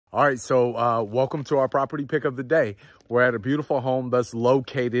All right, so welcome to our property pick of the day. We're at a beautiful home that's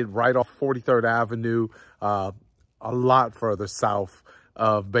located right off 43rd Avenue, a lot further south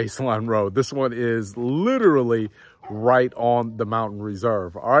of Baseline Road. This one is literally right on the mountain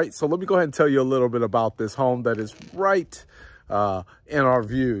reserve. All right, so let me go ahead and tell you a little bit about this home that is right in our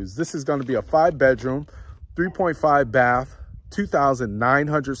views. This is going to be a 5-bedroom, 3.5 bath,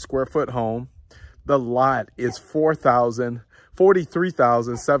 2,900 square foot home. The lot is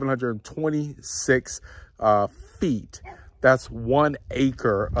 43,726 feet. That's 1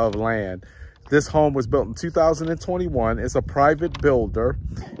 acre of land. This home was built in 2021. It's a private builder,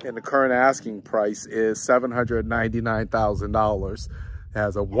 and the current asking price is $799,000. It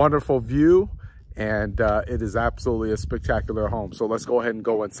has a wonderful view, and it is absolutely a spectacular home. So let's go ahead and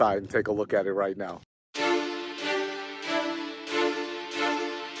go inside and take a look at it right now.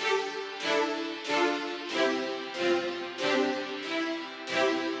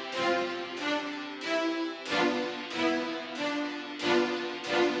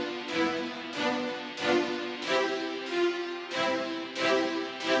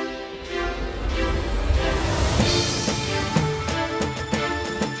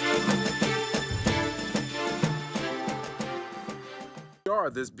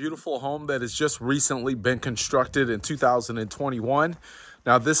 This beautiful home that has just recently been constructed in 2021.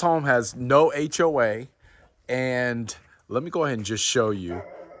 Now this home has no HOA, and let me go ahead and just show you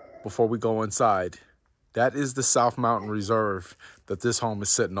before we go inside. That is the South Mountain Reserve that this home is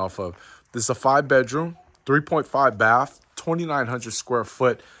sitting off of. This is a 5-bedroom, 3.5 bath, 2,900 square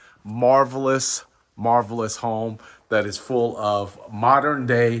foot, marvelous home that is full of modern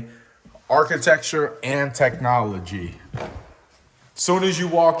day architecture and technology. Soon as you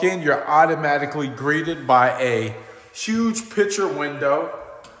walk in, you're automatically greeted by a huge picture window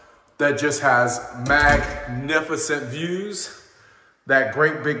that just has magnificent views. That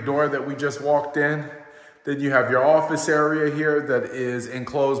great big door that we just walked in. Then you have your office area here that is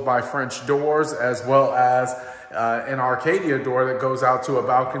enclosed by French doors, as well as an Arcadia door that goes out to a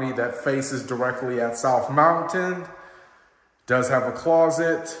balcony that faces directly at South Mountain. Does have a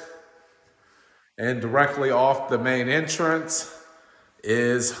closet. And directly off the main entrance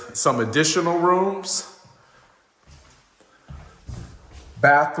is some additional rooms,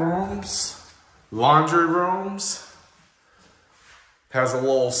 bathrooms, laundry rooms, has a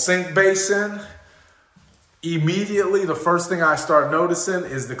little sink basin. Immediately, the first thing I start noticing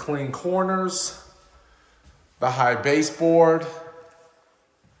is the clean corners, the high baseboard,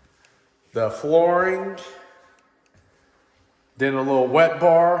 the flooring, then a little wet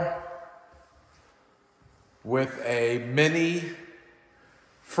bar with a mini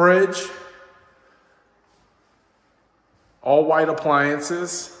fridge, all white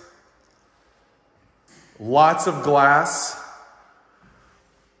appliances, lots of glass.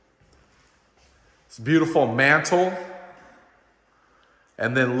 It's a beautiful mantle.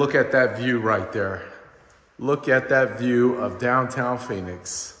 And then look at that view right there. Look at that view of downtown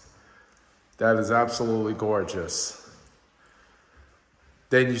Phoenix. That is absolutely gorgeous.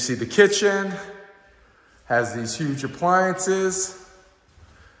 Then you see the kitchen, has these huge appliances.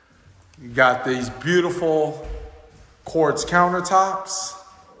 You got these beautiful quartz countertops.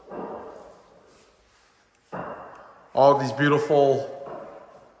 All these beautiful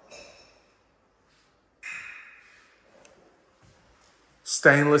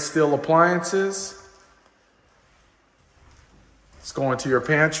stainless steel appliances. Let's go into your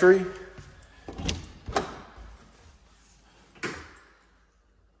pantry.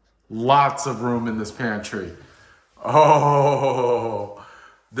 Lots of room in this pantry. Oh,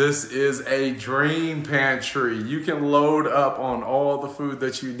 this is a dream pantry. You can load up on all the food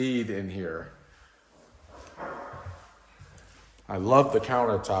that you need in here. I love the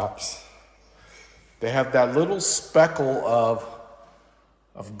countertops. They have that little speckle of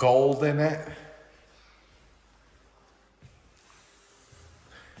gold in it.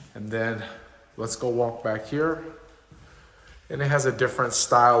 And then let's go walk back here. And it has a different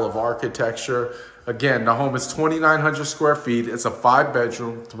style of architecture. Again, the home is 2,900 square feet. It's a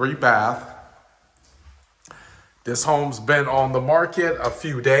 5-bedroom, 3-bath. This home's been on the market a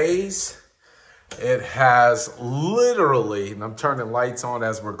few days. It has literally, and I'm turning lights on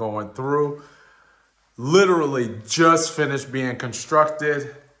as we're going through, literally just finished being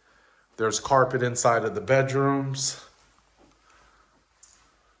constructed. There's carpet inside of the bedrooms.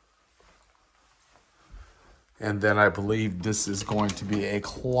 And then I believe this is going to be a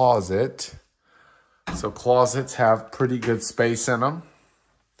closet. So closets have pretty good space in them.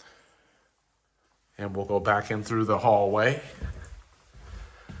 And we'll go back in through the hallway.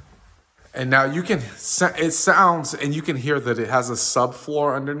 And now you can, it sounds, and you can hear that it has a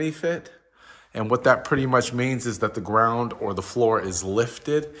subfloor underneath it. And what that pretty much means is that the ground or the floor is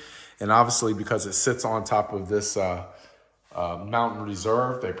lifted. And obviously because it sits on top of this mountain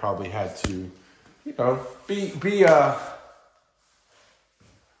reserve, they probably had to, you know, be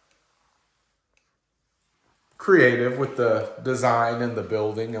creative with the design and the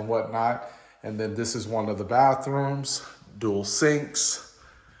building and whatnot. And then this is one of the bathrooms, dual sinks.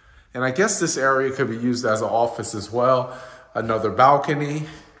 And I guess this area could be used as an office as well. Another balcony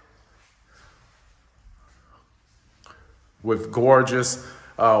with gorgeous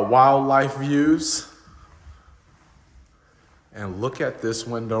wildlife views. And look at this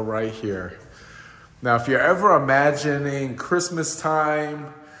window right here. Now, if you're ever imagining Christmas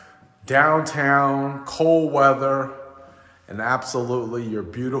time, downtown, cold weather, and absolutely your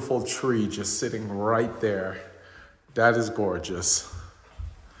beautiful tree just sitting right there, that is gorgeous.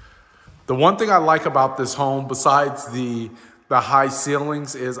 The one thing I like about this home, besides the high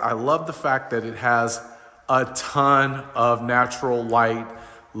ceilings, is I love the fact that it has a ton of natural light,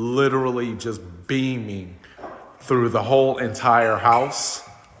 literally just beaming through the whole entire house.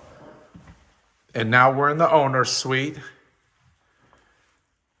 And now we're in the owner's suite.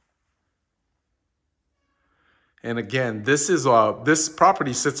 And again, this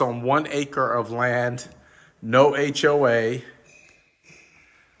property sits on 1 acre of land, no HOA.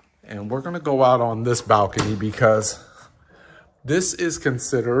 And we're gonna go out on this balcony because this is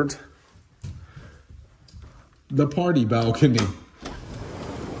considered the party balcony.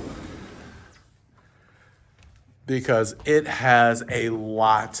 Because it has a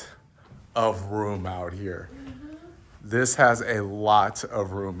lot of room out here. This has a lot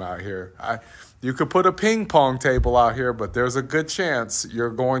of room out here. You could put a ping pong table out here, but there's a good chance you're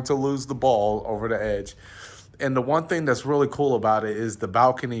going to lose the ball over the edge. And the one thing that's really cool about it is the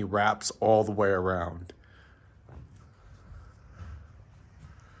balcony wraps all the way around.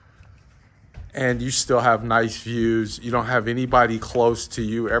 And you still have nice views. You don't have anybody close to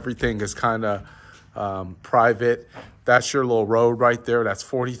you. Everything is kind of private. That's your little road right there. That's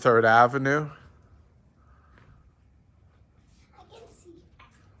 43rd Avenue.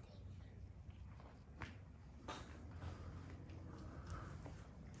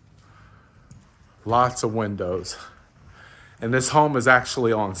 Lots of windows. And this home is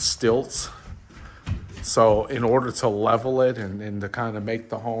actually on stilts. So in order to level it and to kind of make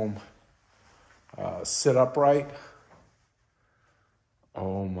the home sit upright.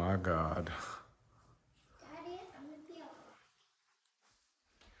 Oh my God.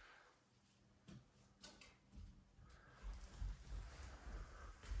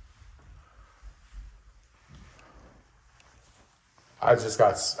 I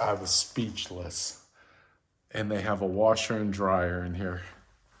was speechless. And they have a washer and dryer in here.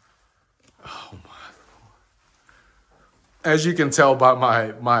 Oh my. As you can tell by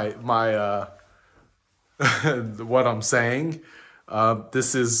my what I'm saying,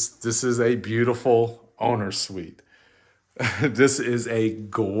 this is a beautiful owner suite. This is a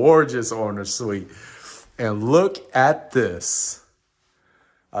gorgeous owner suite. And look at this.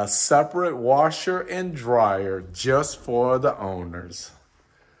 A separate washer and dryer just for the owners.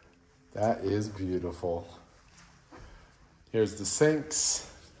 That is beautiful. Here's the sinks.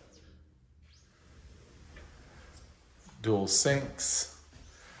 Dual sinks.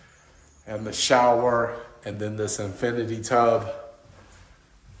 And the shower. And then this infinity tub.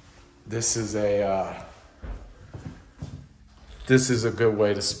 This is a good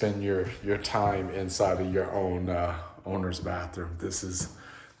way to spend your time inside of your own owner's bathroom. This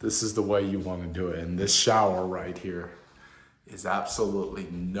is the way you want to do it. And this shower right here is absolutely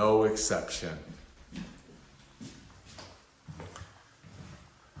no exception.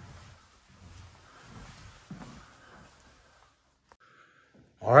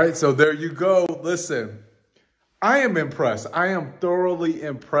 All right, so there you go. Listen, I am impressed. I am thoroughly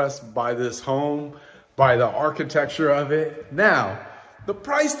impressed by this home, by the architecture of it. Now, the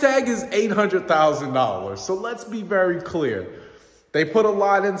price tag is $800,000. So let's be very clear. They put a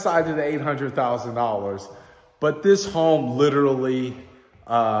lot inside of the $800,000, but this home literally,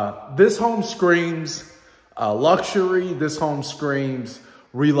 this home screams luxury. This home screams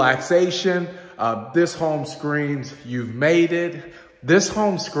relaxation. This home screams you've made it. This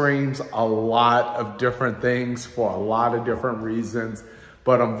home screams a lot of different things for a lot of different reasons,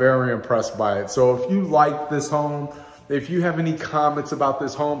 but I'm very impressed by it. So if you like this home, if you have any comments about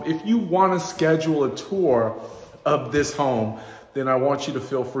this home, if you want to schedule a tour of this home, then I want you to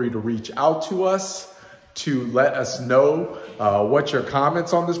feel free to reach out to us to let us know what your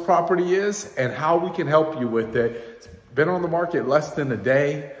comments on this property is and how we can help you with it. It's been on the market less than a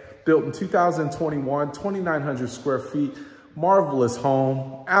day. built in 2021, 2,900 square feet, marvelous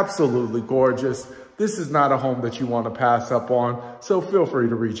home, absolutely gorgeous. This is not a home that you want to pass up on, so feel free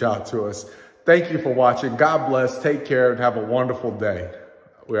to reach out to us. Thank you for watching. God bless, take care, and have a wonderful day.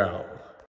 We're out.